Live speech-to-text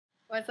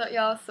What's up,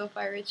 y'all?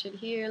 Soph-eye Richard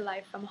here,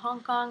 live from Hong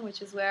Kong,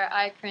 which is where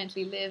I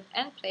currently live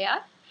and play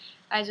at.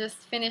 I just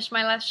finished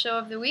my last show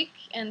of the week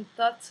and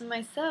thought to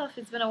myself,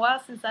 it's been a while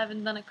since I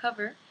haven't done a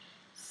cover,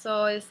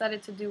 so I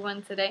decided to do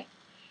one today.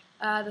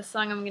 The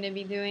song I'm going to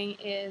be doing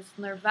is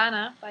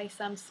Nirvana by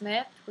Sam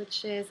Smith,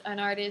 which is an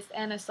artist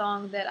and a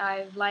song that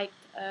I've liked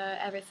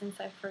ever since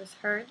I first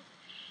heard.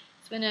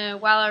 It's been a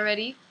while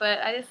already, but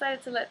I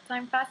decided to let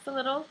time pass a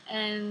little,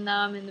 and now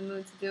I'm in the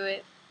mood to do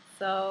it.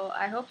 So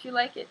I hope you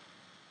like it.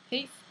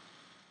 Peace.